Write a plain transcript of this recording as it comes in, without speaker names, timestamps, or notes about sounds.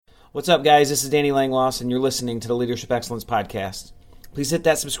What's up, guys? This is Danny Langloss, and you're listening to the Leadership Excellence Podcast. Please hit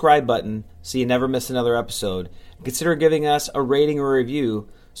that subscribe button so you never miss another episode. And consider giving us a rating or review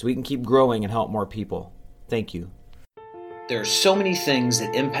so we can keep growing and help more people. Thank you. There are so many things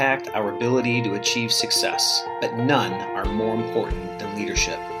that impact our ability to achieve success, but none are more important than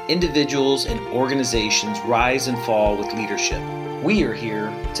leadership. Individuals and organizations rise and fall with leadership. We are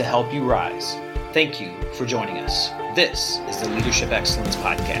here to help you rise. Thank you for joining us. This is the Leadership Excellence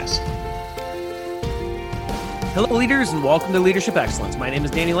Podcast. Hello, leaders, and welcome to Leadership Excellence. My name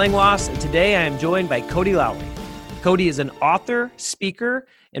is Danny Langloss, and today I am joined by Cody Lowry. Cody is an author, speaker,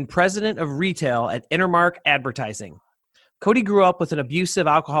 and president of retail at Intermark Advertising. Cody grew up with an abusive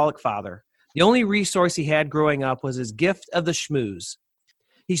alcoholic father. The only resource he had growing up was his gift of the schmooze.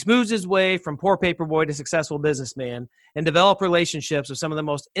 He schmoozed his way from poor paperboy to successful businessman and developed relationships with some of the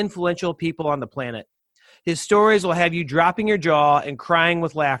most influential people on the planet. His stories will have you dropping your jaw and crying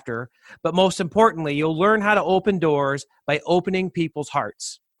with laughter, but most importantly, you'll learn how to open doors by opening people's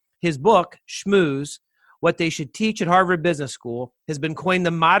hearts. His book, Schmooze, What They Should Teach at Harvard Business School, has been coined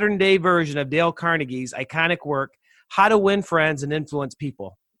the modern-day version of Dale Carnegie's iconic work, How to Win Friends and Influence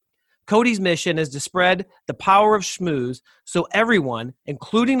People. Cody's mission is to spread the power of schmooze so everyone,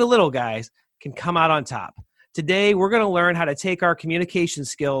 including the little guys, can come out on top. Today, we're going to learn how to take our communication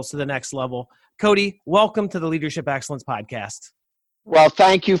skills to the next level. Cody, welcome to the Leadership Excellence Podcast. Well,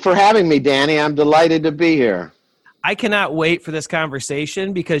 thank you for having me, Danny. I'm delighted to be here. I cannot wait for this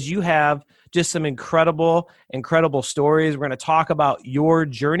conversation because you have just some incredible stories. We're going to talk about your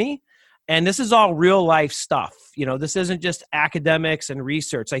journey. And this is all real life stuff. You know, this isn't just academics and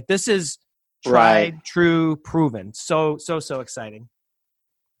research. Like, this is tried, true, proven. So exciting.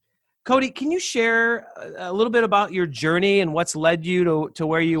 Cody, can you share a little bit about your journey and what's led you to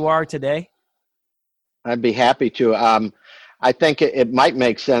where you are today? I'd be happy to. I think it might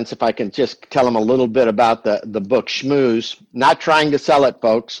make sense if I can just tell them a little bit about the book Schmooze. Not trying to sell it,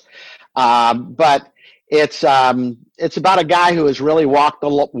 folks, but it's about a guy who has really walked the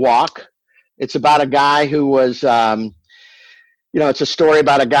walk. It's about a guy who was, it's a story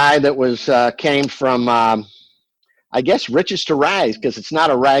about a guy that was came from, I guess, riches to rags, because it's not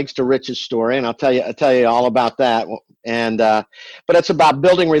a rags to riches story, and I'll tell you all about that. And but it's about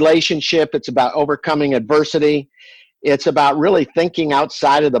building relationship. It's about overcoming adversity. It's about really thinking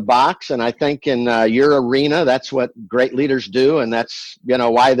outside of the box. And I think in your arena, that's what great leaders do, and that's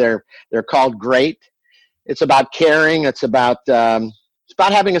why they're called great. It's about caring. It's about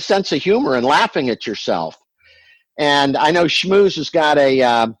having a sense of humor and laughing at yourself. And I know schmooze has got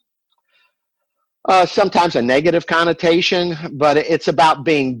a sometimes a negative connotation, but it's about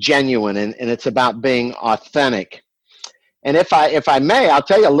being genuine and it's about being authentic. And if I may, I'll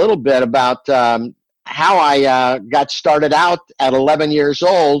tell you a little bit about how I got started out at 11 years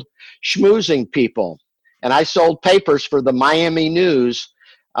old schmoozing people. And I sold papers for the Miami News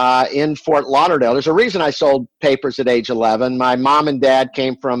in Fort Lauderdale. There's a reason I sold papers at age 11. My mom and dad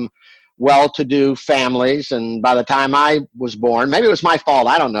came from well-to-do families, and by the time I was born, maybe it was my fault,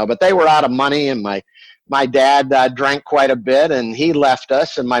 I don't know, but they were out of money, and my dad drank quite a bit, and he left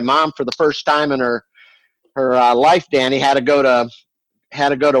us, and my mom, for the first time in her life, Danny, had to go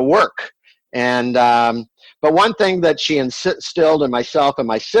to work. And but one thing that she instilled in myself and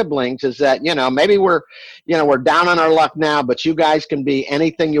my siblings is that maybe we're down on our luck now, but you guys can be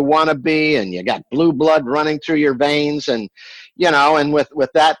anything you want to be, and you got blue blood running through your veins, and and with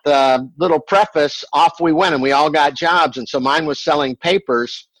that little preface, off we went, and we all got jobs. And so mine was selling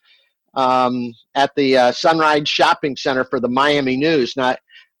papers at the Sunrise Shopping Center for the Miami News. Now,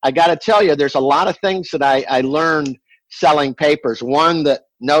 I got to tell you, there's a lot of things that I learned selling papers. One, that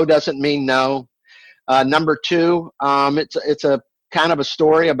no doesn't mean no. Number two, it's a kind of a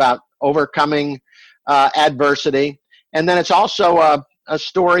story about overcoming adversity. And then it's also a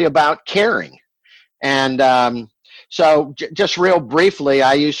story about caring. And so just real briefly,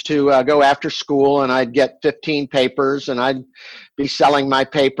 I used to go after school, and I'd get 15 papers, and I'd be selling my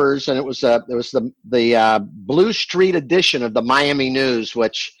papers. And it was the Blue Street edition of the Miami News,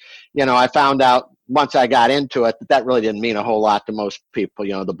 which, I found out once I got into it that really didn't mean a whole lot to most people,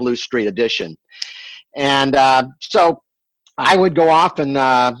 the Blue Street edition. And so I would go off and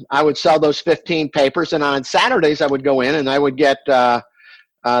I would sell those 15 papers. And on Saturdays, I would go in and I would get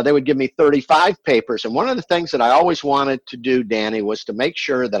they would give me 35 papers. And one of the things that I always wanted to do, Danny, was to make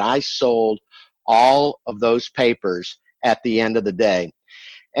sure that I sold all of those papers at the end of the day.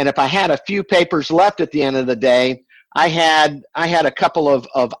 And if I had a few papers left at the end of the day, I had a couple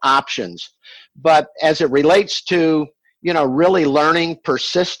of options. But as it relates to, really learning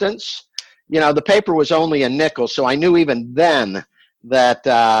persistence, the paper was only a nickel. So I knew even then that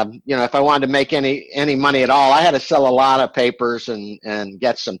if I wanted to make any money at all, I had to sell a lot of papers and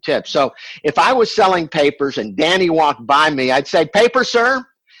get some tips. So if I was selling papers and Danny walked by me, I'd say, "Paper, sir?"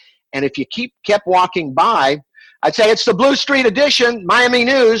 And if you kept walking by, I'd say, "It's the Blue Street edition, Miami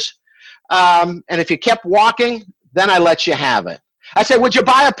News." And if you kept walking, then I let you have it. I said, "Would you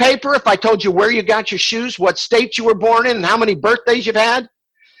buy a paper if I told you where you got your shoes, what state you were born in, and how many birthdays you've had?"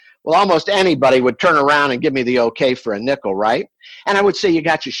 Well, almost anybody would turn around and give me the okay for a nickel, right? And I would say, "You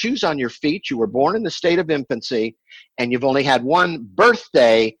got your shoes on your feet, you were born in the state of infancy, and you've only had one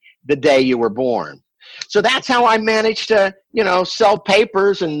birthday the day you were born." So that's how I managed to, sell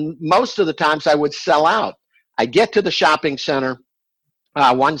papers, and most of the times I would sell out. I get to the shopping center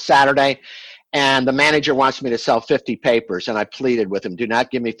one Saturday, and the manager wants me to sell 50 papers, and I pleaded with him, "Do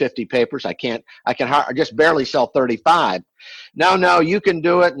not give me 50 papers. I can just barely sell 35. No, you can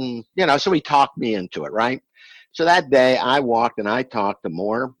do it." And, so he talked me into it, right? So that day I walked and I talked to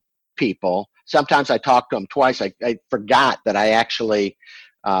more people. Sometimes I talked to them twice. I forgot that I actually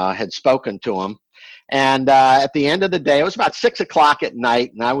had spoken to them. And at the end of the day, it was about 6 o'clock at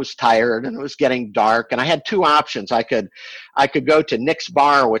night, and I was tired, and it was getting dark. And I had two options. I could go to Nick's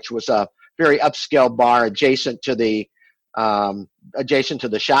Bar, which was a very upscale bar adjacent to the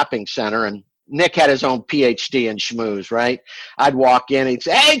shopping center. And Nick had his own PhD in schmooze, right? I'd walk in, he'd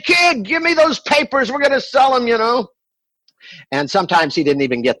say, "Hey, kid, give me those papers. We're going to sell them, And sometimes he didn't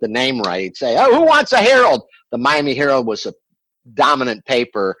even get the name right. He'd say, "Oh, who wants a Herald?" The Miami Herald was a dominant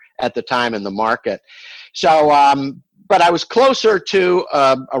paper at the time in the market. So, but I was closer to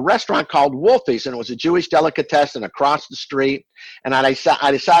a restaurant called Wolfie's, and it was a Jewish delicatessen across the street. And I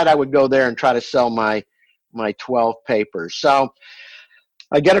decided I would go there and try to sell my 12 papers. So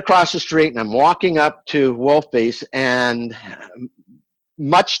I get across the street, and I'm walking up to Wolfie's, and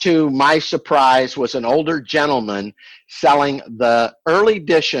much to my surprise was an older gentleman selling the early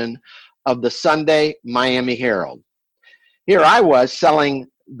edition of the Sunday Miami Herald. Here I was selling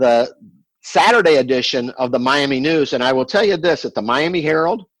the Saturday edition of the Miami News, and I will tell you this, at the Miami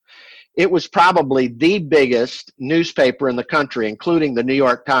Herald, it was probably the biggest newspaper in the country, including the New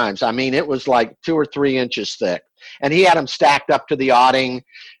York Times. I mean, it was like 2 or 3 inches thick. And he had them stacked up to the awning,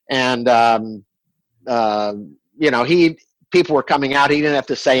 and people were coming out. He didn't have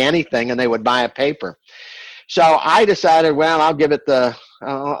to say anything, and they would buy a paper. So I decided, well, I'll give it a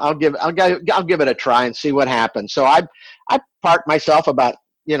try and see what happens. So I parked myself about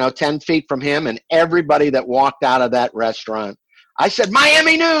 10 feet from him, and everybody that walked out of that restaurant, I said,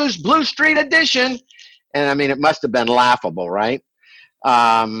 "Miami News, Blue Street edition." And I mean, it must have been laughable, right?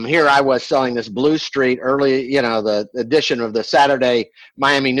 Here I was selling this Blue Street early, the edition of the Saturday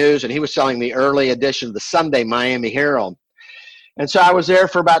Miami News, and he was selling the early edition of the Sunday Miami Herald. And so I was there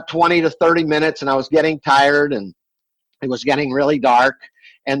for about 20 to 30 minutes, and I was getting tired, and it was getting really dark.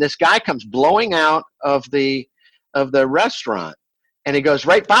 And this guy comes blowing out of the restaurant, and he goes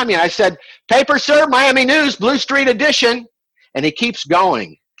right by me. And I said, "Paper, sir, Miami News, Blue Street edition." And he keeps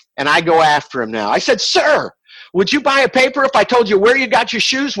going, and I go after him now. I said, "Sir, would you buy a paper if I told you where you got your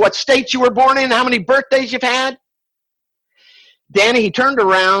shoes, what state you were born in, how many birthdays you've had?" Danny, he turned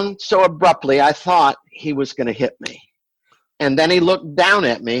around so abruptly, I thought he was going to hit me. And then he looked down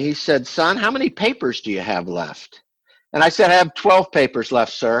at me. He said, "Son, how many papers do you have left?" And I said, "I have 12 papers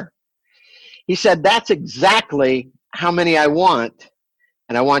left, sir." He said, "That's exactly how many I want,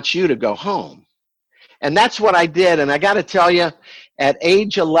 and I want you to go home." And that's what I did. And I got to tell you, at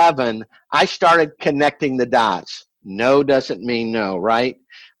age 11, I started connecting the dots. No doesn't mean no, right?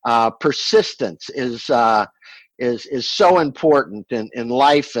 Persistence is so important in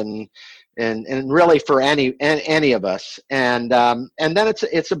life and really for any of us. And then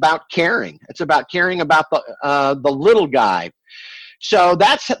it's about caring. It's about caring about the little guy. So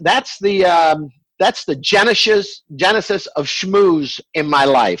that's the genesis of schmooze in my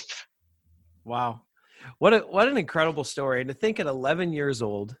life. Wow. What an incredible story. And to think at 11 years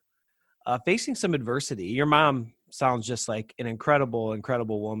old, facing some adversity. Your mom sounds just like an incredible,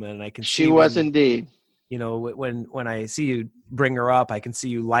 incredible woman. And I can see she was indeed. When I see you bring her up, I can see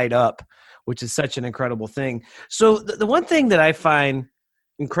you light up, which is such an incredible thing. So the one thing that I find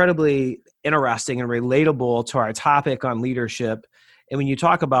incredibly interesting and relatable to our topic on leadership, and when you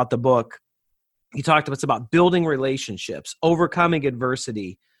talk about the book, you talked about it's about building relationships, overcoming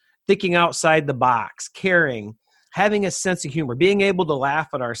adversity, thinking outside the box, caring, having a sense of humor, being able to laugh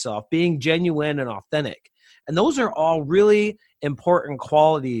at ourselves, being genuine and authentic. And those are all really important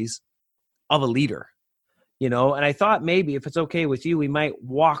qualities of a leader, and I thought maybe if it's okay with you, we might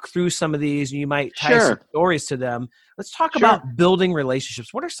walk through some of these and you might tie some stories to them. Let's talk about building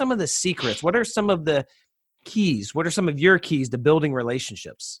relationships. What are some of the secrets? What are some of the keys? What are some of your keys to building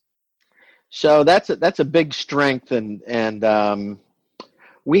relationships? So that's a big strength, and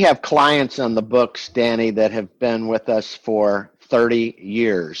we have clients on the books, Danny, that have been with us for 30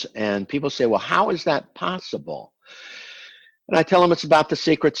 years, and people say, "Well, how is that possible?" And I tell them it's about the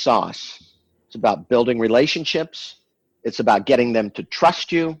secret sauce. It's about building relationships. It's about getting them to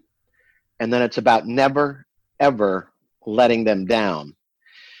trust you, and then it's about never ever letting them down.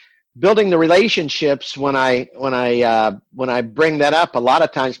 Building the relationships, when I bring that up, a lot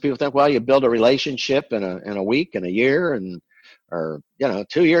of times people think, well, you build a relationship in a week, in a year, or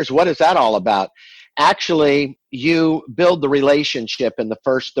 2 years. What is that all about? Actually, you build the relationship in the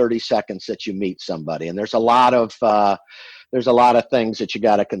first 30 seconds that you meet somebody, and there's a lot of things that you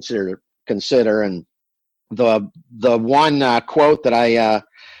got to consider. And the one quote that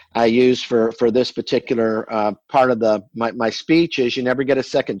I use for this particular part of my speech is, you never get a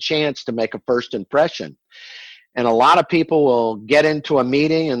second chance to make a first impression. And a lot of people will get into a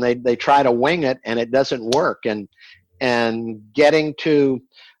meeting and they try to wing it, and it doesn't work. And getting to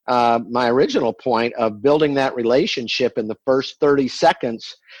my original point of building that relationship in the first 30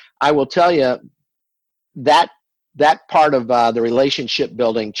 seconds, I will tell you that part of the relationship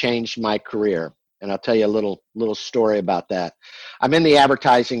building changed my career. And I'll tell you a little story about that. I'm in the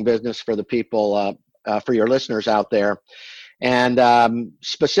advertising business for the people, for your listeners out there. And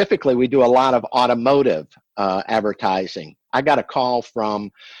specifically, we do a lot of automotive advertising. I got a call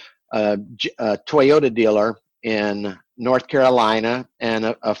from a Toyota dealer in North Carolina, and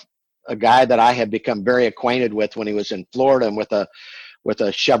a guy that I had become very acquainted with when he was in Florida and with a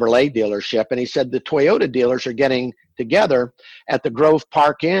Chevrolet dealership. And he said the Toyota dealers are getting together at the Grove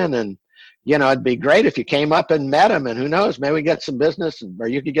Park Inn, and it'd be great if you came up and met him, and who knows, maybe we get some business, or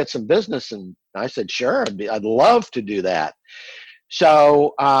you could get some business. And I said, sure, I'd love to do that.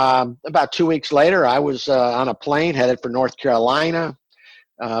 So about 2 weeks later, I was on a plane headed for North Carolina.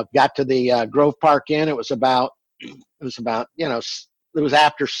 Got to the Grove Park Inn. It was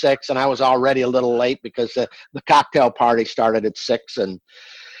after 6, and I was already a little late because the cocktail party started at 6. And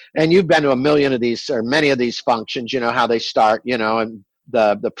you've been to a million of these, or many of these functions. You know how they start. And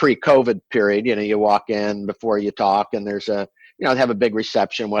the pre-COVID period, you walk in before you talk, and there's they have a big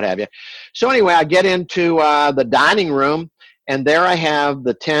reception, what have you. So anyway, I get into the dining room, and there I have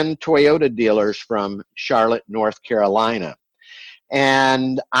the 10 Toyota dealers from Charlotte, North Carolina.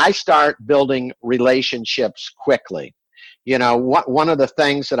 And I start building relationships quickly. One of the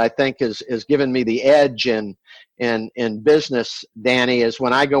things that I think is given me the edge in business, Danny, is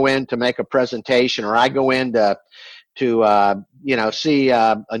when I go in to make a presentation, or I go in to see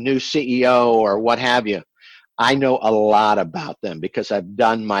a new CEO or what have you, I know a lot about them because I've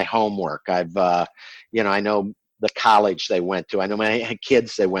done my homework. I know the college they went to. I know my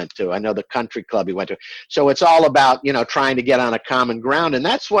kids they went to. I know the country club he went to. So it's all about, trying to get on a common ground. And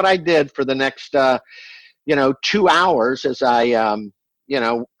that's what I did for the next, 2 hours as I,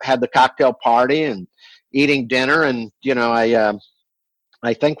 had the cocktail party and eating dinner. And,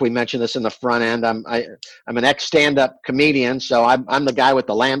 I think we mentioned this in the front end. I'm an ex-stand-up comedian, so I'm the guy with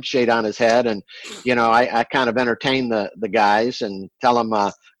the lampshade on his head, and I kind of entertain the guys and tell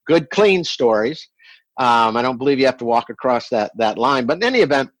them good, clean stories. I don't believe you have to walk across that line, but in any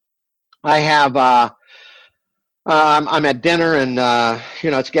event, I have I'm at dinner, and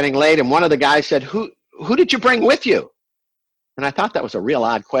it's getting late, and one of the guys said, "Who did you bring with you?" And I thought that was a real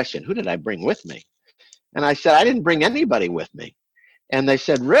odd question. Who did I bring with me? And I said, I didn't bring anybody with me. And they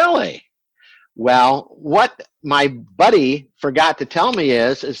said, really? Well, what my buddy forgot to tell me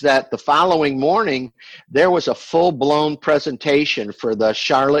is that the following morning, there was a full-blown presentation for the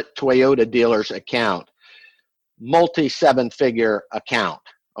Charlotte Toyota dealers account, multi-7-figure account,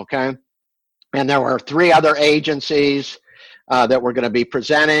 okay? And there were 3 other agencies that were going to be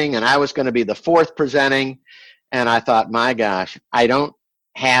presenting, and I was going to be the 4th presenting. And I thought, my gosh, I don't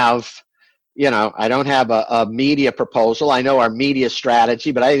have a media proposal. I know our media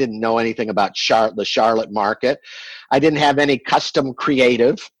strategy, but I didn't know anything about the Charlotte market. I didn't have any custom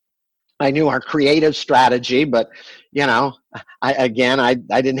creative. I knew our creative strategy, but I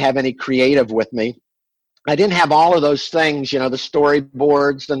didn't have any creative with me. I didn't have all of those things, the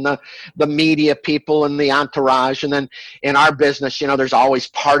storyboards and the media people and the entourage. And then in our business, there's always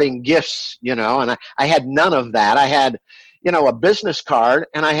parting gifts, and I had none of that. I had, a business card,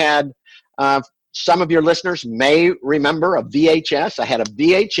 and I had, some of your listeners may remember a VHS. I had a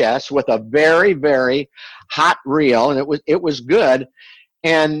VHS with a very, very hot reel, and it was good.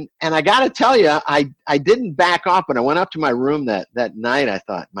 And I got to tell you, I didn't back off. When I went up to my room that night, I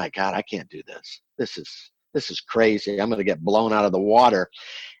thought, my God, I can't do this. This is crazy. I'm going to get blown out of the water.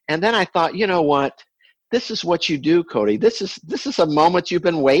 And then I thought, you know what? this is what you do, Cody. This is a moment you've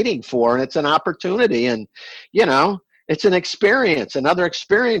been waiting for, and it's an opportunity, and it's an experience, another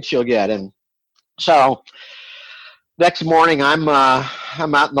experience you'll get. And so next morning, I'm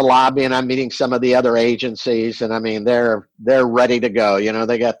out in the lobby, and I'm meeting some of the other agencies, and I mean they're ready to go.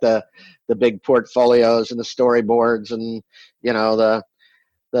 They got the big portfolios and the storyboards, and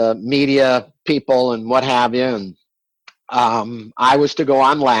the media people and what have you. And I was to go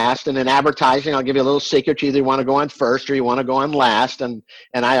on last, and in advertising, I'll give you a little secret. You either want to go on first or you want to go on last, and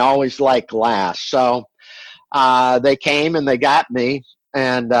I always like last. So they came and they got me,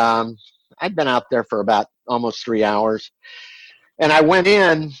 and I'd been out there for about almost 3 hours, and I went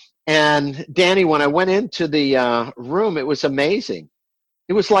in, and Danny, when I went into the room, it was amazing.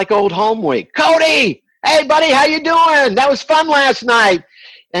 It was like old home week. Cody, hey buddy, how you doing? That was fun last night.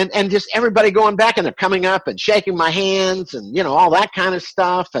 And just everybody going back, and they're coming up and shaking my hands and, all that kind of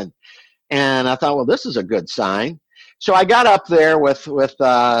stuff. And I thought, well, this is a good sign. So I got up there with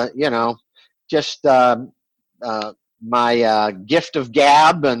just my gift of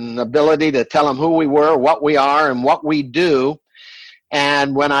gab and ability to tell them who we were, what we are, and what we do.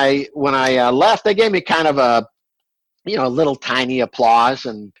 And when I left, they gave me kind of a little tiny applause.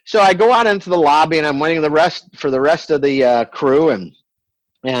 And so I go out into the lobby, and I'm waiting for the rest of the crew.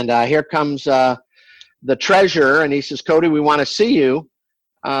 And here comes the treasurer, and he says, Cody, we want to see you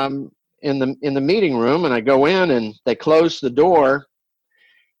in the meeting room. And I go in, and they close the door,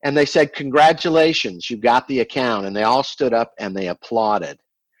 and they said, congratulations, you got the account. And they all stood up and they applauded.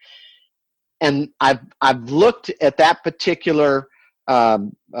 And I've looked at that particular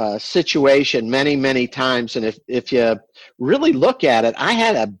situation many, many times. And if you really look at it, I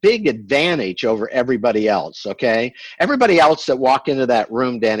had a big advantage over everybody else. Okay. Everybody else that walked into that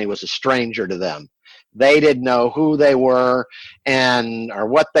room, Danny, was a stranger to them. They didn't know who they were or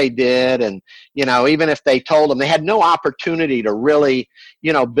what they did. And, even if they told them, they had no opportunity to really,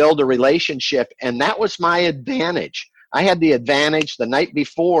 build a relationship. And that was my advantage. I had the advantage the night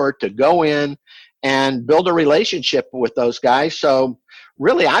before to go in and build a relationship with those guys. So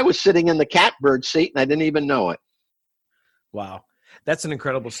really, I was sitting in the catbird seat, and I didn't even know it. Wow. That's an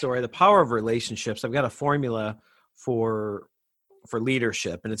incredible story. The power of relationships. I've got a formula for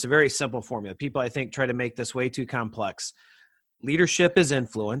leadership, and it's a very simple formula. People, I think, try to make this way too complex. Leadership is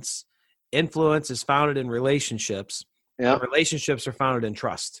influence. Influence is founded in relationships. Yeah. Relationships are founded in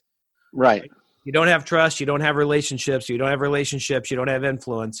trust. Right. You don't have trust, you don't have relationships. You don't have relationships, you don't have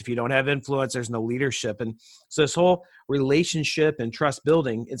influence. If you don't have influence, there's no leadership. And so this whole relationship and trust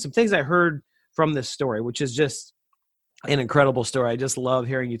building, and some things I heard from this story, which is just an incredible story. I just love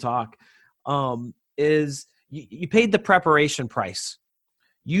hearing you talk, is you paid the preparation price.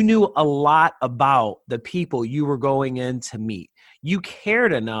 You knew a lot about the people you were going in to meet. You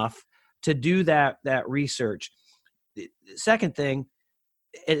cared enough to do that research. The second thing,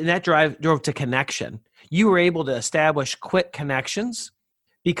 and that drove to connection. You were able to establish quick connections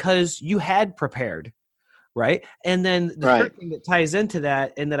because you had prepared, right? And then the third thing that ties into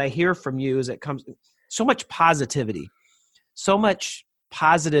that, and that I hear from you, is it comes so much positivity, so much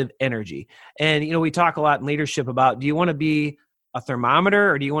positive energy. And, we talk a lot in leadership about, do you want to be a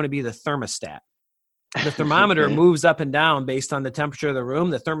thermometer or do you want to be the thermostat? The thermometer moves up and down based on the temperature of the room.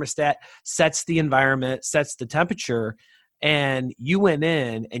 The thermostat sets the environment, sets the temperature. And you went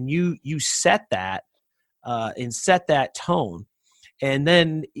in and you set that and set that tone. And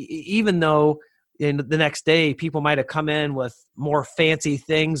then even though in the next day people might have come in with more fancy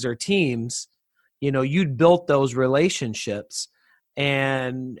things or teams, you'd built those relationships,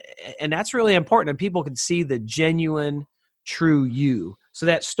 and that's really important. And people can see the genuine, true you. So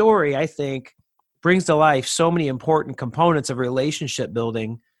that story, I think, brings to life so many important components of relationship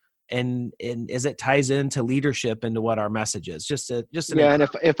building. And as it ties into leadership, into what our message is, and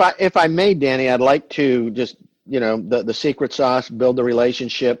if I may, Danny, I'd like to just the secret sauce: build the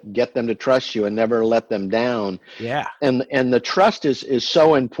relationship, get them to trust you, and never let them down. Yeah, and the trust is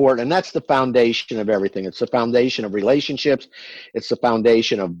so important, and that's the foundation of everything. It's the foundation of relationships. It's the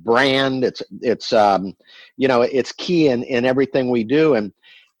foundation of brand. It's it's key in everything we do, and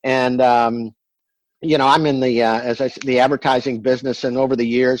I'm in the advertising business, and over the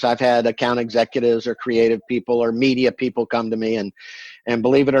years, I've had account executives or creative people or media people come to me, and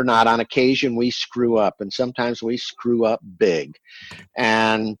believe it or not, on occasion we screw up, and sometimes we screw up big,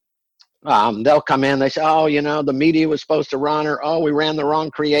 and they'll come in, they say, oh, the media was supposed to run, or oh, we ran the wrong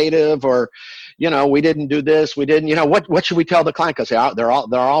creative, or we didn't do this, we didn't, what should we tell the client? Because they're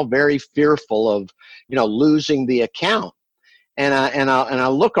all very fearful of losing the account, and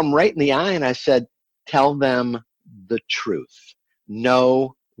I'll look them right in the eye, and I said, tell them the truth.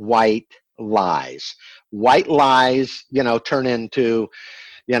 No white lies. white lies, turn into,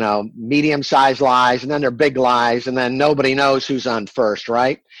 medium-sized lies, and then they're big lies, and then nobody knows who's on first,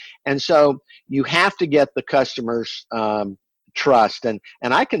 right? And so you have to get the customer's trust. And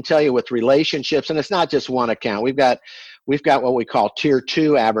I can tell you with relationships, and it's not just one account. We've got what we call tier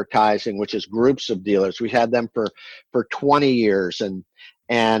 2 advertising, which is groups of dealers. We've had them for 20 years. And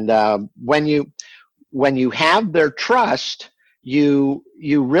when you have their trust, you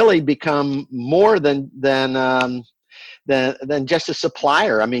really become more than just a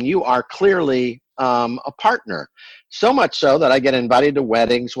supplier. I mean, you are clearly a partner. So much so that I get invited to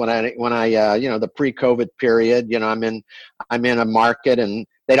weddings when I the pre-COVID period. I'm in a market and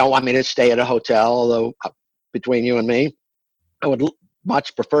they don't want me to stay at a hotel. Although between you and me, I would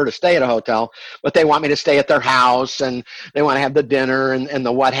much prefer to stay at a hotel, but they want me to stay at their house and they want to have the dinner and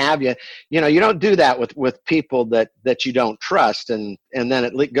the what have you. You don't do that with people that you don't trust. And then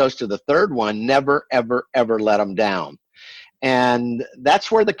it goes to the third one: never, ever, ever let them down. And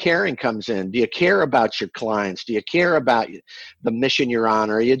that's where the caring comes in. Do you care about your clients? Do you care about the mission you're on?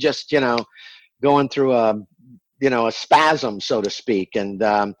 Or are you just, going through a spasm, so to speak? And,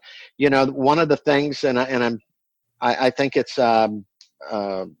 one of the things, I think it's, I'm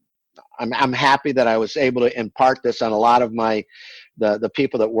happy that I was able to impart this on a lot of the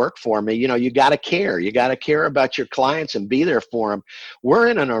people that work for me. You got to care. You got to care about your clients and be there for them. We're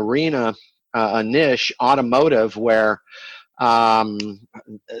in an arena, a niche, automotive, where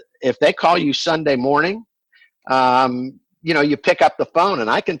if they call you Sunday morning, you pick up the phone, and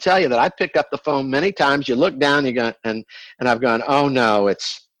I can tell you that I pick up the phone many times. You look down, you go, and I've gone, oh no,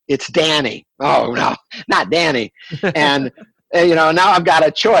 it's Danny. Oh no, not Danny. And now I've got a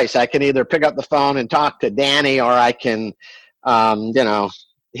choice. I can either pick up the phone and talk to Danny, or I can,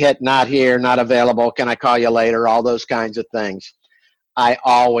 hit not here, not available. Can I call you later? All those kinds of things. I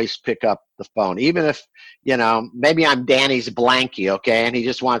always pick up the phone, even if, maybe I'm Danny's blankie, okay, and he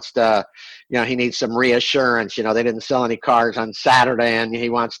just wants to, he needs some reassurance. They didn't sell any cars on Saturday, and he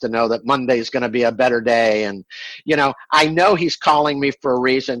wants to know that Monday's going to be a better day. And, I know he's calling me for a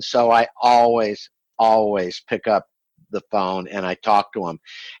reason, so I always pick up the phone and I talk to him.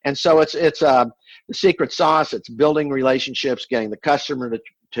 And so it's the secret sauce. It's building relationships, getting the customer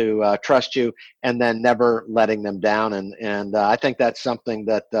to trust you, and then never letting them down. And I think that's something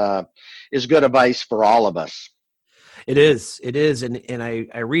that is good advice for all of us. It is. And I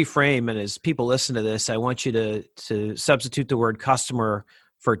reframe, and as people listen to this, I want you to substitute the word customer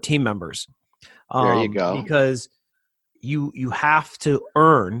for team members. There you go. Because you have to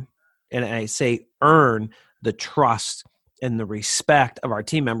earn, and I say earn, the trust and the respect of our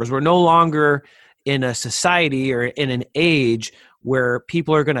team members. We're no longer in a society or in an age where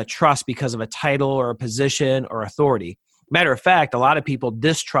people are going to trust because of a title or a position or authority. Matter of fact, a lot of people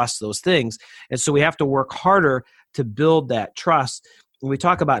distrust those things. And so we have to work harder to build that trust. When we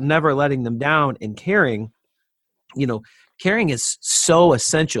talk about never letting them down and caring, caring is so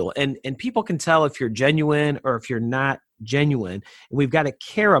essential. And people can tell if you're genuine or if you're not genuine. And we've got to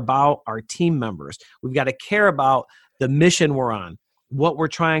care about our team members. We've got to care about the mission we're on, what we're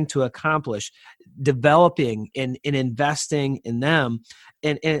trying to accomplish, developing and investing in them.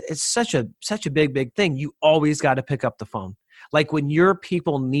 And it's such a big thing. You always got to pick up the phone. Like when your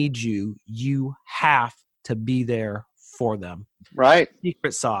people need you, you have to be there for them. Right.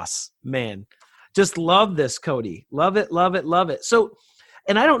 Secret sauce, man. Just love this, Cody. Love it, love it, love it. So,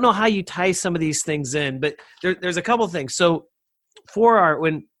 and I don't know how you tie some of these things in, but there's a couple of things. So for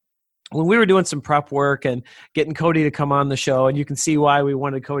when we were doing some prep work and getting Cody to come on the show, and you can see why we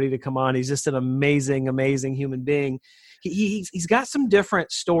wanted Cody to come on. He's just an amazing, amazing human being. He's got some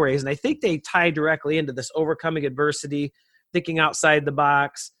different stories, and I think they tie directly into this overcoming adversity, thinking outside the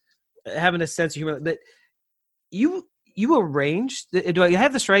box, having a sense of humor. But you arranged, do I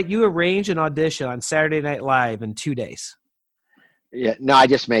have this right? You arranged an audition on Saturday Night Live in 2 days. Yeah, no, I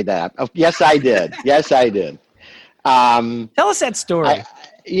just made that up. Oh, yes, I did. Yes, I did. Tell us that story.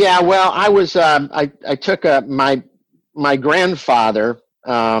 I was, I took my grandfather,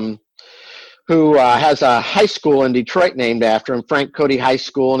 who has a high school in Detroit named after him, Frank Cody High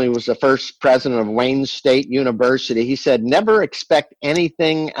School, and he was the first president of Wayne State University. He said, never expect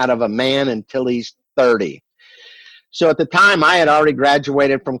anything out of a man until he's 30. So at the time, I had already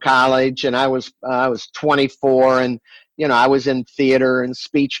graduated from college, and I was 24, and I was in theater and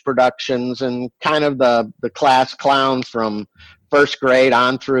speech productions and kind of the class clown from first grade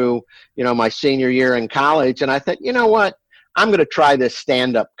on through, my senior year in college. And I thought, you know what, I'm going to try this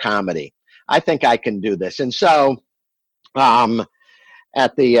stand-up comedy. I think I can do this. And so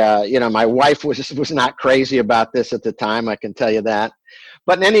at the, my wife was not crazy about this at the time, I can tell you that.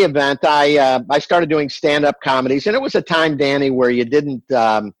 But in any event, I started doing stand-up comedies, and it was a time, Danny, where you didn't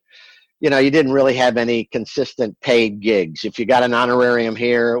you didn't really have any consistent paid gigs. If you got an honorarium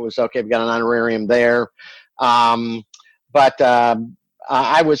here, it was okay. If you got an honorarium there, but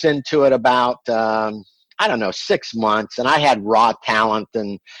I was into it about 6 months, and I had raw talent,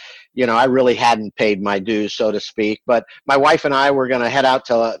 and I really hadn't paid my dues, so to speak. But my wife and I were going to head out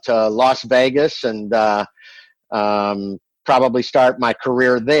to Las Vegas and probably start my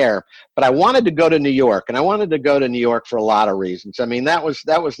career there. But I wanted to go to New York, and I wanted to go to New York for a lot of reasons. I mean, that was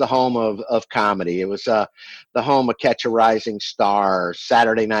the home of comedy. It was the home of Catch a Rising Star,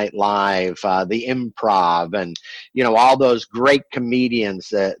 Saturday Night Live, the Improv, and all those great comedians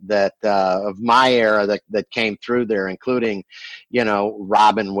that of my era that came through there, including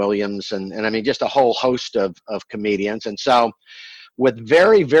Robin Williams and I mean just a whole host of comedians. And so, with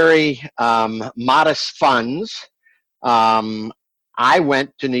very, very modest funds, I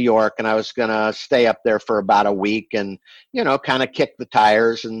went to New York, and I was going to stay up there for about a week and, kind of kick the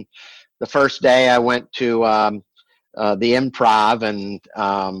tires. And the first day I went to the Improv, and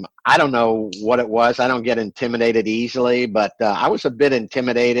I don't know what it was. I don't get intimidated easily, but I was a bit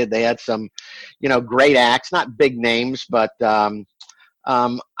intimidated. They had some, great acts, not big names, but I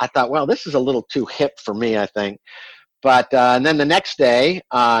thought, well, this is a little too hip for me, I think. But and then the next night,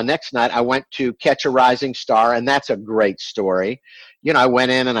 I went to Catch a Rising Star, and that's a great story. I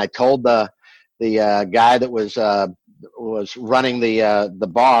went in and I told the guy that was running the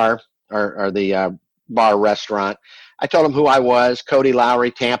bar or the bar restaurant. I told him who I was, Cody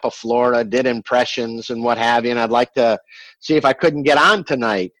Lowry, Tampa, Florida, did impressions and what have you, and I'd like to see if I couldn't get on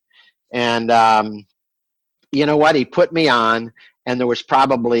tonight. And you know what? He put me on. And there was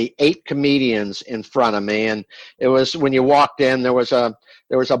probably 8 comedians in front of me, and it was when you walked in, there was a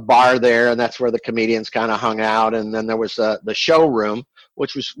bar there, and that's where the comedians kind of hung out, and then there was the showroom,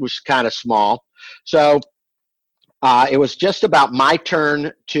 which was kind of small. So it was just about my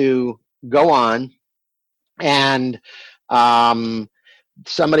turn to go on, and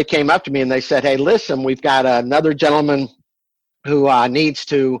somebody came up to me and they said, "Hey, listen, we've got another gentleman who needs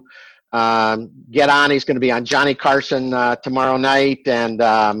to get on. He's going to be on Johnny Carson tomorrow night, and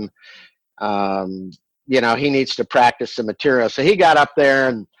he needs to practice some material." So he got up there,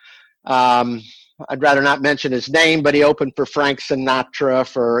 and I'd rather not mention his name, but he opened for Frank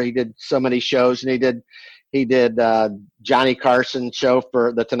Sinatra. He did so many shows, and he did Johnny Carson show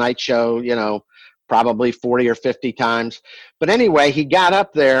for the Tonight Show, probably 40 or 50 times. But anyway, he got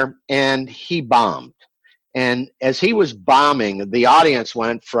up there and he bombed. And as he was bombing, the audience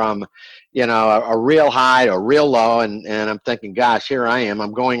went from, a real high to a real low. And I'm thinking, gosh, here I am.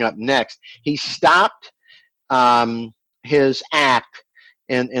 I'm going up next. He stopped his act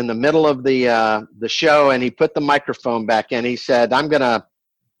in the middle of the show, and he put the microphone back in. He said, "I'm going to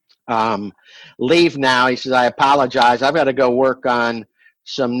leave now." He says, "I apologize. I've got to go work on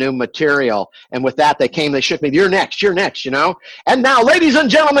some new material." And with that, they shook me. You're next, And now, ladies and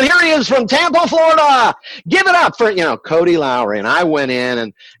gentlemen, here he is from Tampa, Florida. Give it up for, Cody Lowry. And I went in,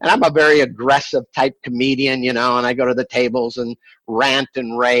 and I'm a very aggressive type comedian, and I go to the tables and rant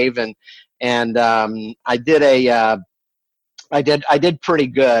and rave. And I did pretty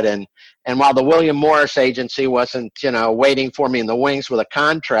good. And while the William Morris Agency wasn't, waiting for me in the wings with a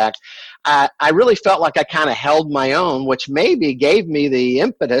contract, I really felt like I kind of held my own, which maybe gave me the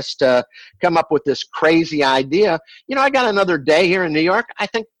impetus to come up with this crazy idea. I got another day here in New York. I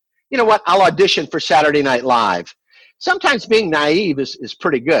think, what, I'll audition for Saturday Night Live. Sometimes being naive is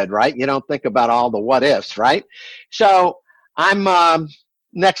pretty good, right? You don't think about all the what ifs, right? So I'm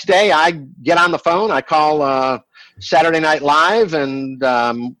next day I get on the phone. I call Saturday Night Live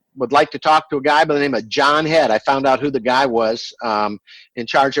and would like to talk to a guy by the name of John Head. I found out who the guy was in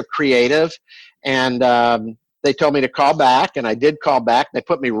charge of creative, and they told me to call back, and I did call back. They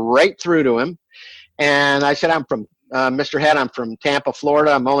put me right through to him, and I said, "I'm from Mr. Head. I'm from Tampa,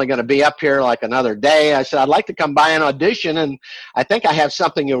 Florida. I'm only going to be up here like another day." I said, "I'd like to come by and audition, and I think I have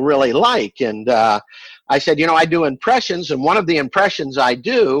something you'll really like." And I said, I do impressions, and one of the impressions I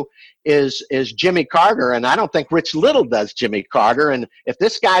do is Jimmy Carter, and I don't think Rich Little does Jimmy Carter. And if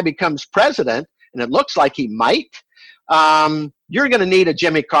this guy becomes president, and it looks like he might, you're going to need a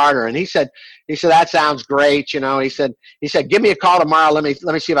Jimmy Carter. And he said, "That sounds great." He said, "Give me a call tomorrow. Let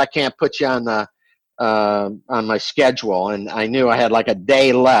me see if I can't put you on my schedule." And I knew I had like a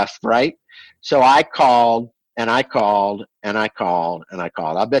day left, right? So I called and I called and I called and I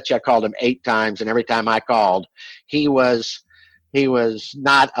called. I bet you I called him 8 times, and every time I called, he was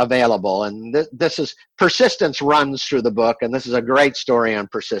not available. And this is persistence runs through the book, and this is a great story on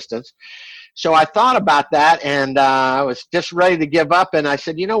persistence. So I thought about that, and I was just ready to give up. And I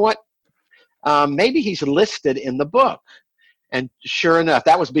said, you know what? Maybe he's listed in the book. And sure enough,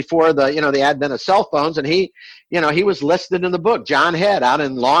 that was before the advent of cell phones, and he was listed in the book, John Head, out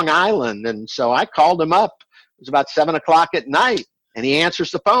in Long Island. And so I called him up. It was about 7:00 at night, and he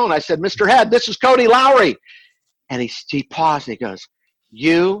answers the phone. I said, Mr. Head, this is Cody Lowry. And he paused, and he goes,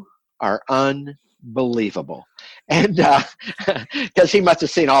 you are unbelievable. And because he must have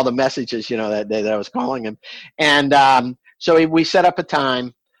seen all the messages, that day that I was calling him. And so we set up a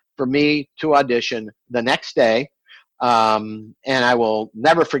time for me to audition the next day. And I will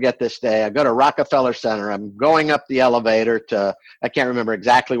never forget this day. I go to Rockefeller Center. I'm going up the elevator to, I can't remember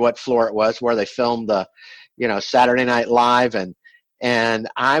exactly what floor it was, where they filmed the, Saturday Night Live. And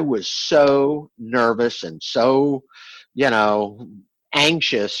I was so nervous and so,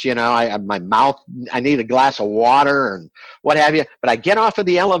 anxious, my mouth, I need a glass of water and what have you. But I get off of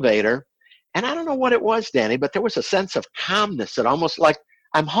the elevator, and I don't know what it was, Danny, but there was a sense of calmness that almost like,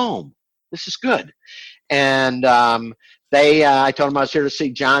 I'm home. This is good. And I told them I was here to see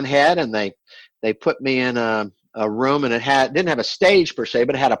John Head, and they put me in a room, and it didn't have a stage per se,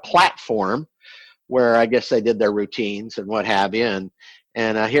 but it had a platform where I guess they did their routines and what have you.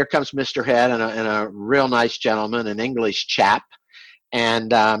 And here comes Mr. Head and a real nice gentleman, an English chap.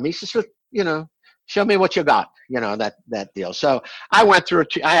 And he says, show me what you got, that deal. So I went through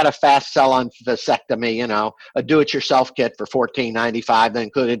I had a fast sell-on vasectomy, a do-it-yourself kit for $14.95 that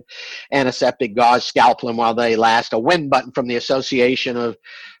included antiseptic, gauze, scalpel while they last, a win button from the Association of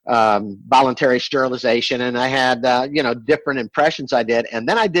Voluntary Sterilization, and I had, different impressions I did. And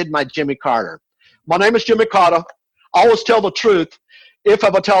then I did my Jimmy Carter. My name is Jimmy Carter. Always tell the truth. If I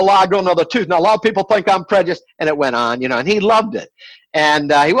ever tell a lie, I don't know the truth. Now, a lot of people think I'm prejudiced, and it went on, and he loved it.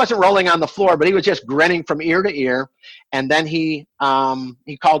 And he wasn't rolling on the floor, but he was just grinning from ear to ear. And then he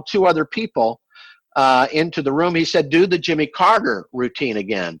called two other people into the room. He said, do the Jimmy Carter routine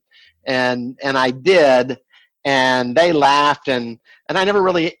again. And I did, and they laughed, and I never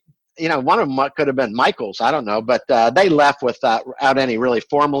really, one of them could have been Michael's, I don't know, but they left without any really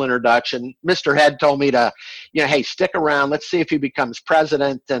formal introduction. Mr. Head told me to, hey, stick around. Let's see if he becomes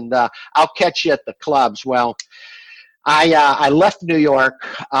president, and I'll catch you at the clubs. Well, I left New York.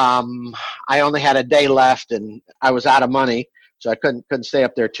 I only had a day left, and I was out of money, so I couldn't stay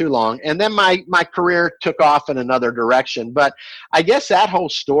up there too long. And then my career took off in another direction. But I guess that whole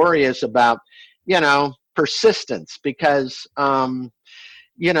story is about, persistence, because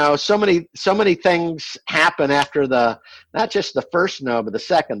so many things happen after not just the first no, but the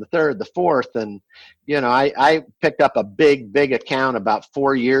second, the third, the fourth. And, I picked up a big account about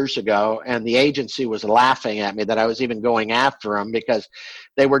 4 years ago, and the agency was laughing at me that I was even going after them because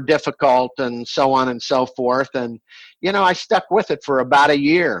they were difficult and so on and so forth. And, I stuck with it for about a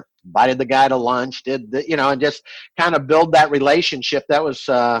year, invited the guy to lunch, and just kind of build that relationship. That was,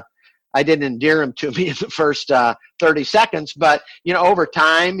 I didn't endear him to me in the first 30 seconds, but, over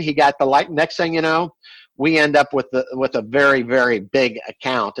time he got the like. Next thing you know, we end up with a very, very big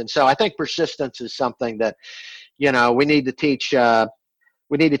account. And so I think persistence is something that, we need to teach.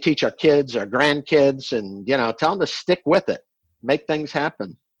 We need to teach our kids, our grandkids, and, tell them to stick with it, make things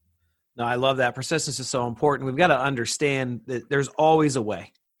happen. No, I love that. Persistence is so important. We've got to understand that there's always a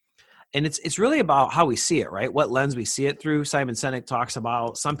way. And it's really about how we see it, right? What lens we see it through. Simon Sinek talks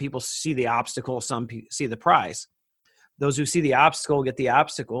about some people see the obstacle, some people see the prize. Those who see the obstacle get the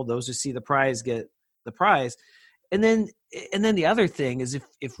obstacle. Those who see the prize get the prize. And then the other thing is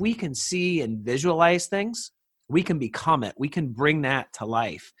if we can see and visualize things, we can become it. We can bring that to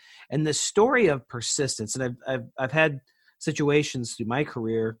life. And the story of persistence, and I've had situations through my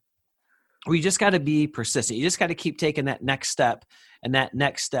career where you just got to be persistent. You just got to keep taking that next step and that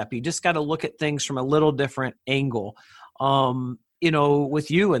next step. You just got to look at things from a little different angle.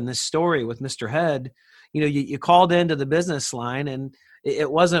 With you and this story with Mr. Head, you called into the business line and it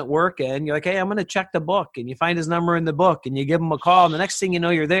wasn't working. You're like, hey, I'm going to check the book, and you find his number in the book and you give him a call, and the next thing you know,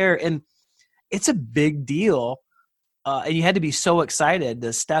 you're there, and it's a big deal. And you had to be so excited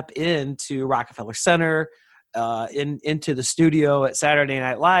to step into Rockefeller Center, into the studio at Saturday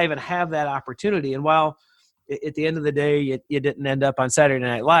Night Live and have that opportunity. And while at the end of the day, you didn't end up on Saturday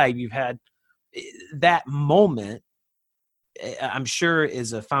Night Live, you've had that moment, I'm sure,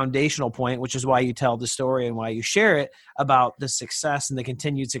 is a foundational point, which is why you tell the story and why you share it about the success and the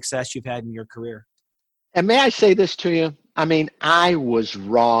continued success you've had in your career. And may I say this to you? I mean, I was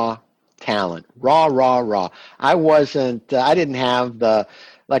raw talent, raw. I wasn't, I didn't have the,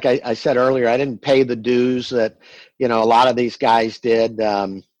 like I said earlier, I didn't pay the dues that, a lot of these guys did.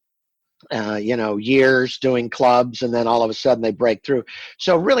 years doing clubs, and then all of a sudden they break through.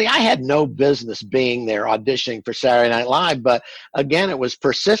 So really, I had no business being there auditioning for Saturday Night Live. But again, it was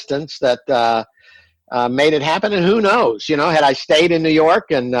persistence that made it happen. And who knows, had I stayed in New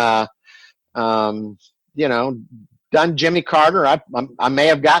York and, done Jimmy Carter, I may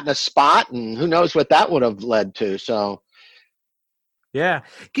have gotten a spot, and who knows what that would have led to. So. Yeah.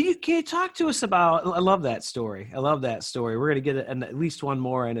 Can you talk to us about, I love that story. We're going to get at least one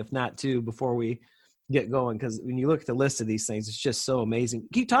more, and if not two, before we get going, because when you look at the list of these things, it's just so amazing.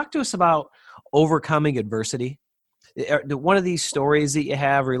 Can you talk to us about overcoming adversity? Do one of these stories that you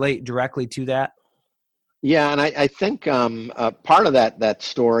have relate directly to that? Yeah. And I think part of that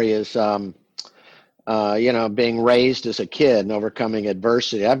story is, being raised as a kid and overcoming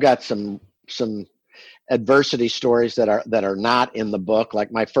adversity. I've got some adversity stories that are not in the book,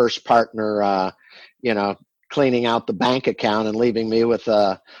 like my first partner, cleaning out the bank account and leaving me with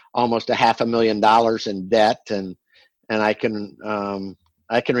almost $500,000 in debt. And I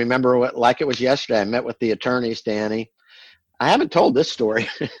can remember like it was yesterday. I met with the attorneys, Danny. I haven't told this story,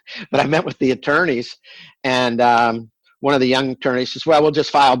 but I met with the attorneys, and one of the young attorneys says, well, we'll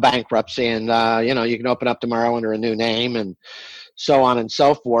just file bankruptcy, and you can open up tomorrow under a new name, and so on and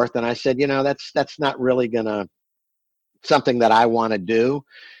so forth. And I said, that's not really something that I want to do.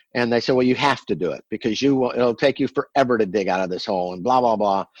 And they said, well, you have to do it, because it'll take you forever to dig out of this hole, and blah, blah,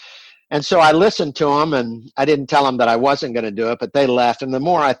 blah. And so I listened to them, and I didn't tell them that I wasn't going to do it, but they left. And the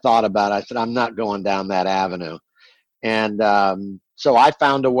more I thought about it, I said, I'm not going down that avenue. And so I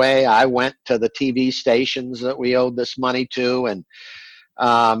found a way. I went to the TV stations that we owed this money to, and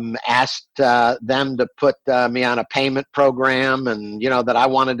asked them to put me on a payment program, and that I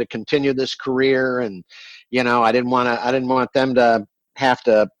wanted to continue this career, and I didn't want them to have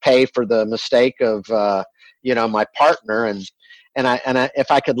to pay for the mistake of my partner, and if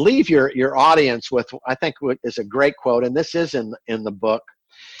I could leave your audience with, I think what is a great quote, and this is in the book.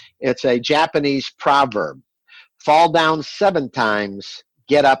 It's a Japanese proverb: fall down 7 times,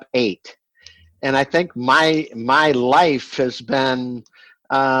 get up 8. And I think my life has been,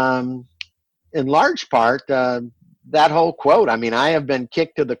 in large part, that whole quote. I mean, I have been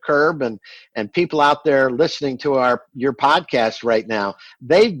kicked to the curb, and people out there listening to your podcast right now,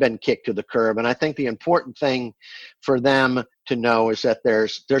 they've been kicked to the curb. And I think the important thing for them to know is that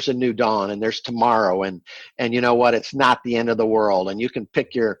there's a new dawn, and there's tomorrow, and you know what? It's not the end of the world, and you can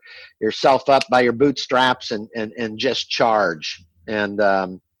pick yourself up by your bootstraps and just charge. And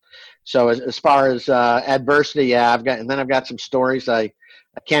so as far as adversity, yeah, I've got some stories I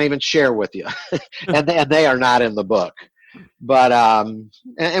can't even share with you, and they are not in the book. But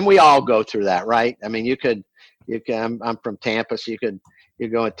and we all go through that, right? I mean, you could. I'm from Tampa, so you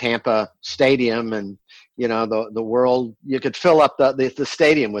go at Tampa Stadium, and the world. You could fill up the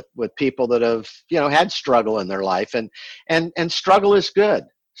stadium with people that have had struggle in their life, and struggle is good.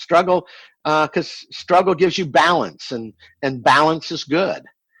 Struggle, because struggle gives you balance, and balance is good.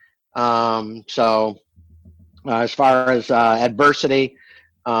 So as far as adversity,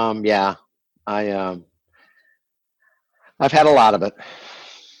 yeah, I've had a lot of it.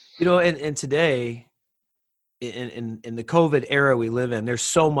 And today, in the COVID era we live in, there's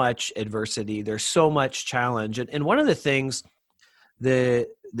so much adversity, there's so much challenge, and one of the things that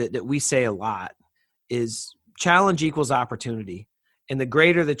we say a lot is challenge equals opportunity, and the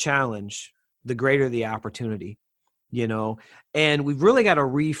greater the challenge, the greater the opportunity. And we've really got to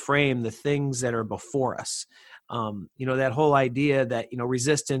reframe the things that are before us. That whole idea that,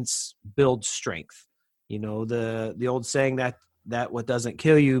 resistance builds strength. The old saying that what doesn't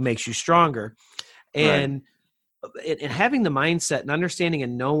kill you makes you stronger. And, right. And having the mindset and understanding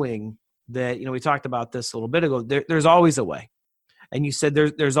and knowing that, we talked about this a little bit ago, there's always a way. And you said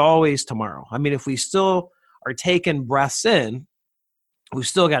there's always tomorrow. I mean, if we still are taking breaths in, we've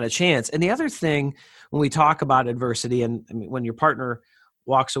still got a chance. And the other thing, when we talk about adversity, and I mean, when your partner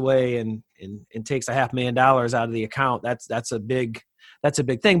walks away and takes $500,000 out of the account, that's a big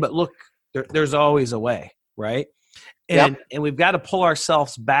thing. But look, there's always a way, right? And Yep. And we've got to pull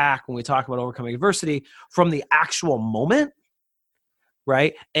ourselves back when we talk about overcoming adversity from the actual moment,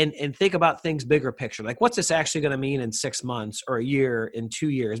 right? And think about things bigger picture. Like, what's this actually going to mean in 6 months or a year, in 2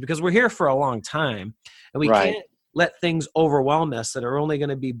 years? Because we're here for a long time, and we Right. can't let things overwhelm us that are only going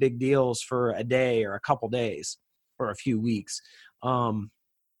to be big deals for a day or a couple days or a few weeks.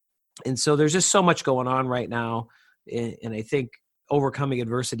 And so there's just so much going on right now. And I think overcoming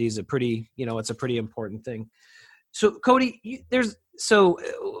adversity is it's a pretty important thing. So Cody, there's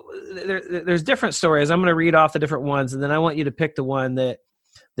different stories. I'm going to read off the different ones, and then I want you to pick the one that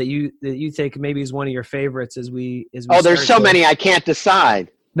you think maybe is one of your favorites as we there's so many I can't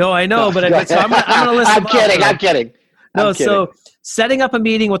decide. No, I know, but so I'm going to list I'm kidding. I'm kidding. No, so setting up a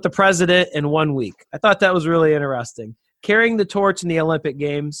meeting with the president in 1 week. I thought that was really interesting. Carrying the torch in the Olympic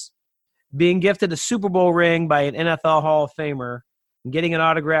Games, being gifted a Super Bowl ring by an NFL Hall of Famer, and getting an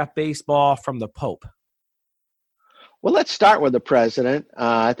autographed baseball from the Pope. Well, let's start with the president.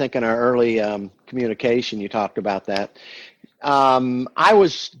 I think in our early communication, you talked about that. I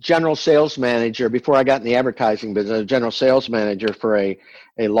was general sales manager before I got in the advertising business, general sales manager for a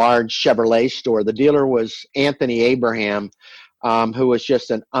large Chevrolet store. The dealer was Anthony Abraham, who was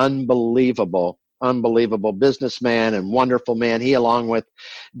just an unbelievable businessman and wonderful man. He, along with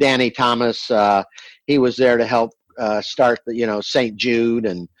Danny Thomas, he was there to help start the, St. Jude,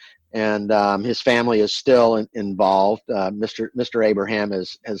 and his family is still involved. Mr. Abraham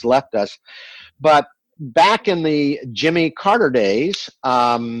has left us, but back in the Jimmy Carter days,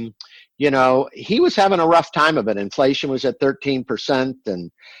 he was having a rough time of it. Inflation was at 13%,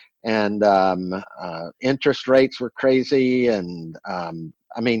 and interest rates were crazy, and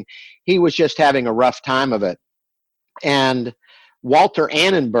he was just having a rough time of it. And Walter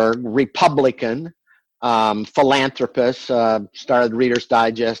Annenberg, Republican, philanthropist, started Reader's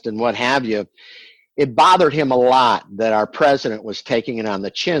Digest and what have you. It bothered him a lot that our president was taking it on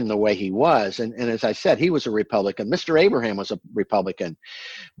the chin the way he was. And as I said, he was a Republican. Mr. Abraham was a Republican.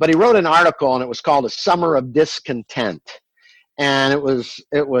 But he wrote an article, and it was called A Summer of Discontent. And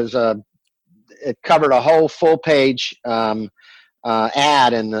it covered a whole full-page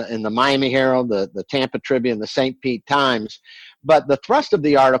ad in the Miami Herald, the Tampa Tribune, the St. Pete Times. But the thrust of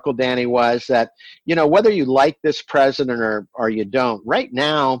the article, Danny, was that, whether you like this president or you don't, right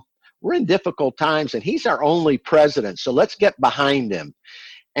now, we're in difficult times, and he's our only president, so let's get behind him.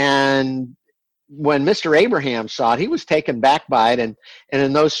 And when Mr. Abraham saw it, he was taken back by it, and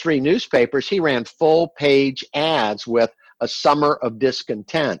in those three newspapers, he ran full-page ads with A Summer of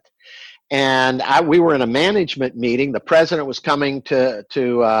Discontent. And we were in a management meeting. The president was coming to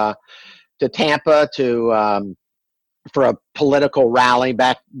Tampa for a political rally.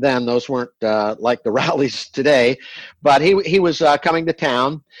 Back then, those weren't like the rallies today, but he was coming to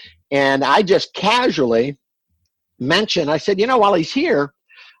town. And I just casually mentioned, I said, while he's here,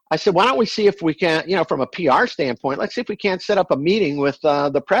 I said, why don't we see if we can, from a PR standpoint, let's see if we can't set up a meeting with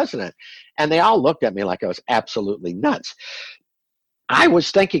the president. And they all looked at me like I was absolutely nuts. I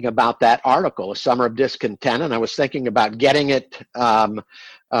was thinking about that article, A Summer of Discontent, and I was thinking about getting it, putting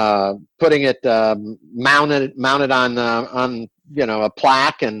it mounted on a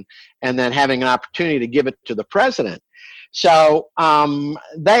plaque, and then having an opportunity to give it to the president. So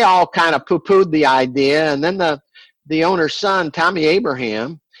they all kind of poo-pooed the idea, and then the owner's son, Tommy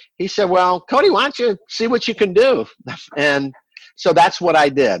Abraham, he said, well, Cody, why don't you see what you can do? And so that's what I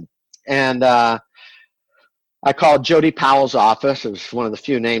did. And I called Jody Powell's office. It was one of the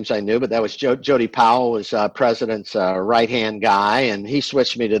few names I knew, but that was Jody Powell was president's right-hand guy, and he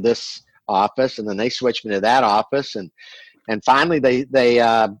switched me to this office, and then they switched me to that office, and finally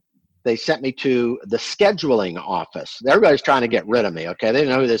they sent me to the scheduling office. Everybody's trying to get rid of me. Okay, they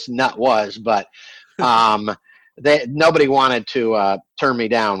didn't know who this nut was, but nobody wanted to turn me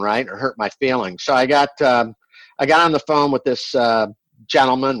down, right, or hurt my feelings. So I got on the phone with this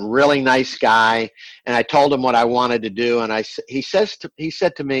gentleman, really nice guy, and I told him what I wanted to do. And he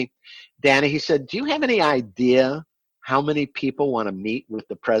said to me, Danny, he said, do you have any idea how many people want to meet with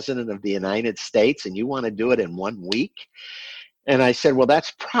the President of the United States, and you want to do it in 1 week? And I said, well,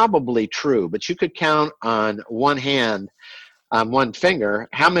 that's probably true, but you could count on one hand, on one finger,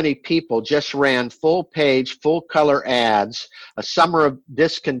 how many people just ran full-page, full-color ads, A Summer of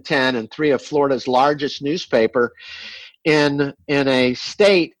Discontent, in three of Florida's largest newspaper, in a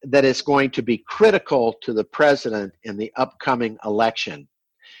state that is going to be critical to the president in the upcoming election.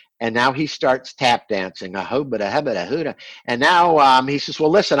 And now he starts tap dancing, a hobada hebada huda. And now he says,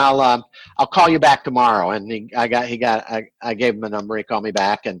 well, listen, I'll call you back tomorrow. And I gave him a number. He called me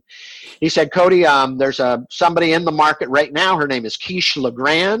back, and he said, Cody, there's somebody in the market right now. Her name is Quiche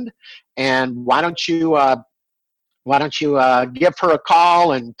LeGrand, and why don't you give her a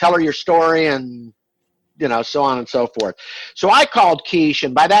call and tell her your story, and so on and so forth. So I called Quiche,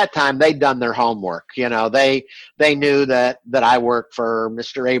 and by that time they'd done their homework. They knew that I worked for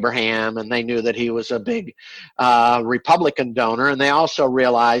Mr. Abraham, and they knew that he was a big Republican donor, and they also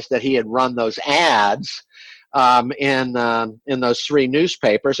realized that he had run those ads in those three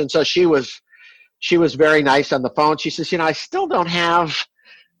newspapers. And so she was very nice on the phone. She says, I still don't have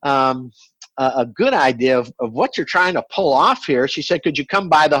a good idea of what you're trying to pull off here. She said, could you come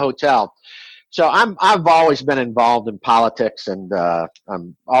by the hotel? So I've always been involved in politics, and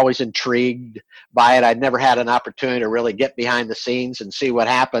I'm always intrigued by it. I'd never had an opportunity to really get behind the scenes and see what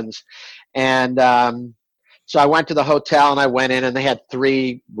happens. And so I went to the hotel, and I went in, and they had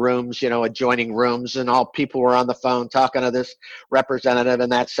 3 rooms, adjoining rooms, and all people were on the phone talking to this representative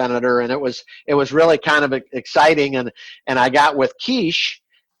and that senator, and it was really kind of exciting. And I got with Quiche,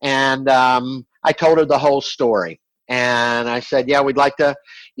 and I told her the whole story. And I said, yeah, we'd like to,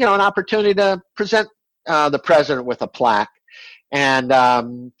 an opportunity to present the president with a plaque.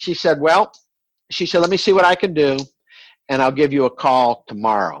 And she said, let me see what I can do, and I'll give you a call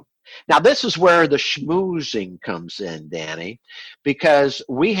tomorrow. Now, this is where the schmoozing comes in, Danny, because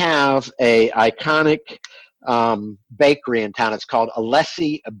we have a iconic bakery in town. It's called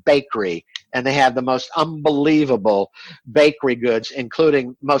Alessi Bakery, and they have the most unbelievable bakery goods,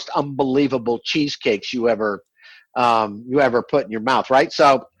 including most unbelievable cheesecakes you ever put in your mouth, right?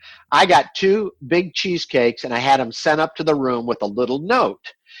 So I got 2 big cheesecakes, and I had them sent up to the room with a little note,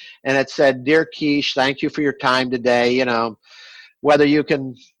 and it said, "Dear Quiche, thank you for your time today. Whether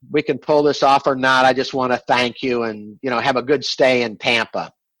we can pull this off or not, I just want to thank you, and have a good stay in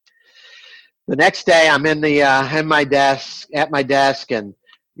Tampa." The next day, I'm at my desk, and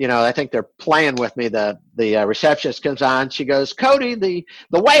I think they're playing with me. The receptionist comes on. She goes, "Cody, the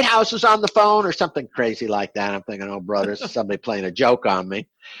White House is on the phone," or something crazy like that. I'm thinking, oh, brother, this is somebody playing a joke on me.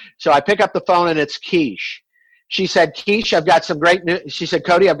 So I pick up the phone, and it's Quiche. She said, "Quiche, I've got some great news." She said,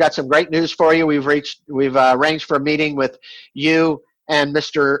 "Cody, I've got some great news for you. We've arranged for a meeting with you and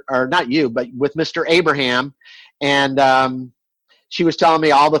with Mr. Abraham." And she was telling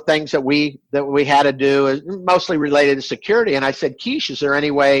me all the things that we had to do, mostly related to security. And I said, "Quiche, is there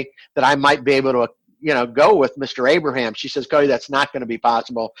any way that I might be able to, go with Mr. Abraham?" She says, "Cody, that's not going to be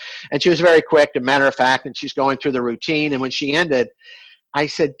possible." And she was very quick, a matter of fact, and she's going through the routine. And when she ended, I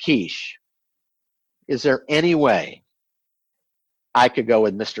said, "Quiche, is there any way I could go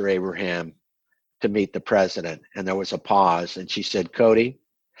with Mr. Abraham to meet the president?" And there was a pause, and she said, "Cody,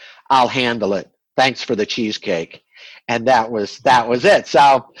 I'll handle it. Thanks for the cheesecake." And that was it.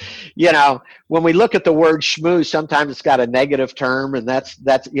 So, when we look at the word schmooze, sometimes it's got a negative term, and that's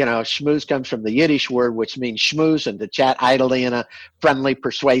schmooze comes from the Yiddish word, which means schmooze, and to chat idly in a friendly,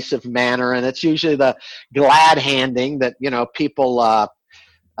 persuasive manner. And it's usually the glad handing that people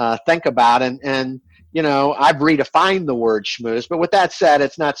think about. And I've redefined the word schmooze. But with that said,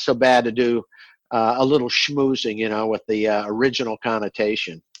 it's not so bad to do a little schmoozing, with the original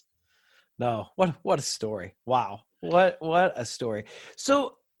connotation. No, what a story! Wow, what a story.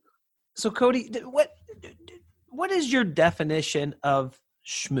 So Cody, what is your definition of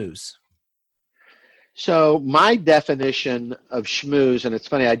schmooze? So my definition of schmooze, and it's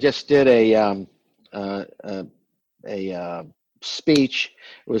funny, I just did a speech.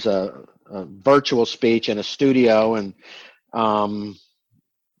 It was a virtual speech in a studio, and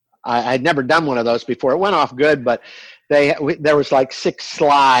I'd never done one of those before. It went off good, but there was like 6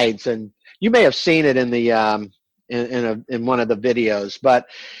 slides, and you may have seen it in the in one of the videos. But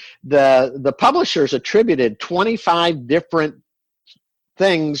the publishers attributed 25 different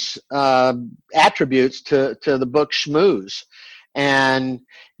things, attributes to the book Schmooze. And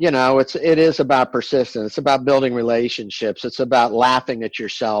it is about persistence. It's about building relationships. It's about laughing at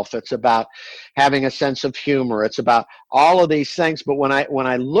yourself. It's about having a sense of humor. It's about all of these things. But when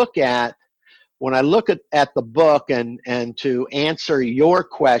I look at the book and to answer your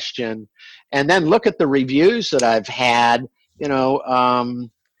question, and then look at the reviews that I've had,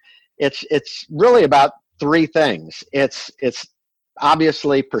 it's really about 3 things. It's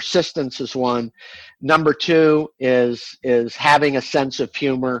obviously persistence is one. Number 2 is having a sense of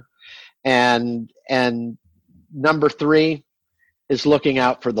humor, and number 3 is looking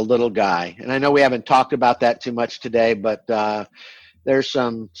out for the little guy. And I know we haven't talked about that too much today, but there's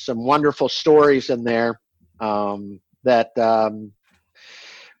some wonderful stories in there that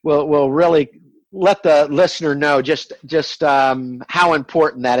will really let the listener know just how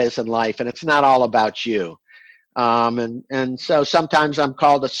important that is in life. And it's not all about you. And so sometimes I'm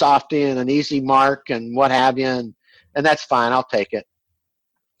called a softie and an easy mark and what have you, and that's fine. I'll take it.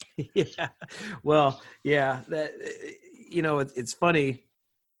 Yeah. Well, yeah, that, it's funny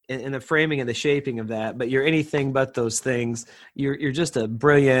in the framing and the shaping of that, but you're anything but those things. You're just a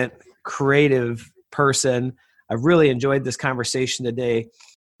brilliant, creative person. I've really enjoyed this conversation today.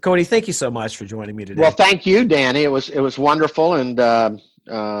 Cody, thank you so much for joining me today. Well, thank you, Danny. It was wonderful. And,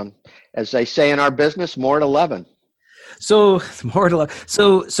 as they say in our business, more to 11. So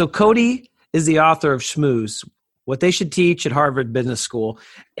Cody is the author of Schmooze. what they should teach at Harvard Business School.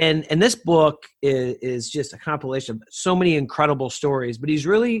 And this book is just a compilation of so many incredible stories, but he's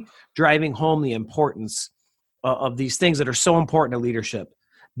really driving home the importance of these things that are so important to leadership: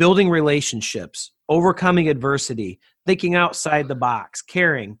 building relationships, overcoming adversity, thinking outside the box,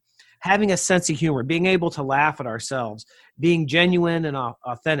 caring, having a sense of humor, being able to laugh at ourselves, being genuine and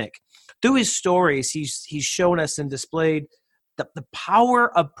authentic. Through his stories, he's shown us and displayed the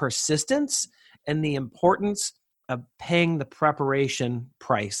power of persistence and the importance of paying the preparation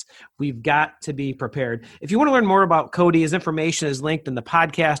price. We've got to be prepared. If you want to learn more about Cody, his information is linked in the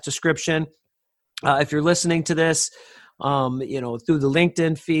podcast description. If you're listening to this, through the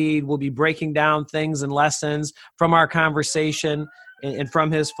LinkedIn feed, we'll be breaking down things and lessons from our conversation and from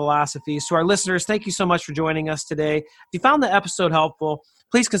his philosophies. To our listeners, thank you so much for joining us today. If you found the episode helpful,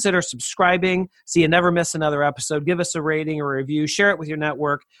 please consider subscribing so you never miss another episode. Give us a rating or a review. Share it with your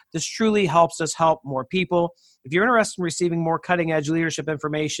network. This truly helps us help more people. If you're interested in receiving more cutting-edge leadership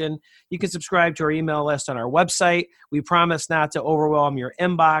information, you can subscribe to our email list on our website. We promise not to overwhelm your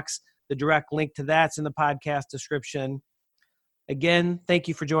inbox. The direct link to that's in the podcast description. Again, thank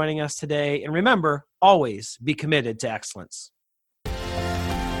you for joining us today. And remember, always be committed to excellence.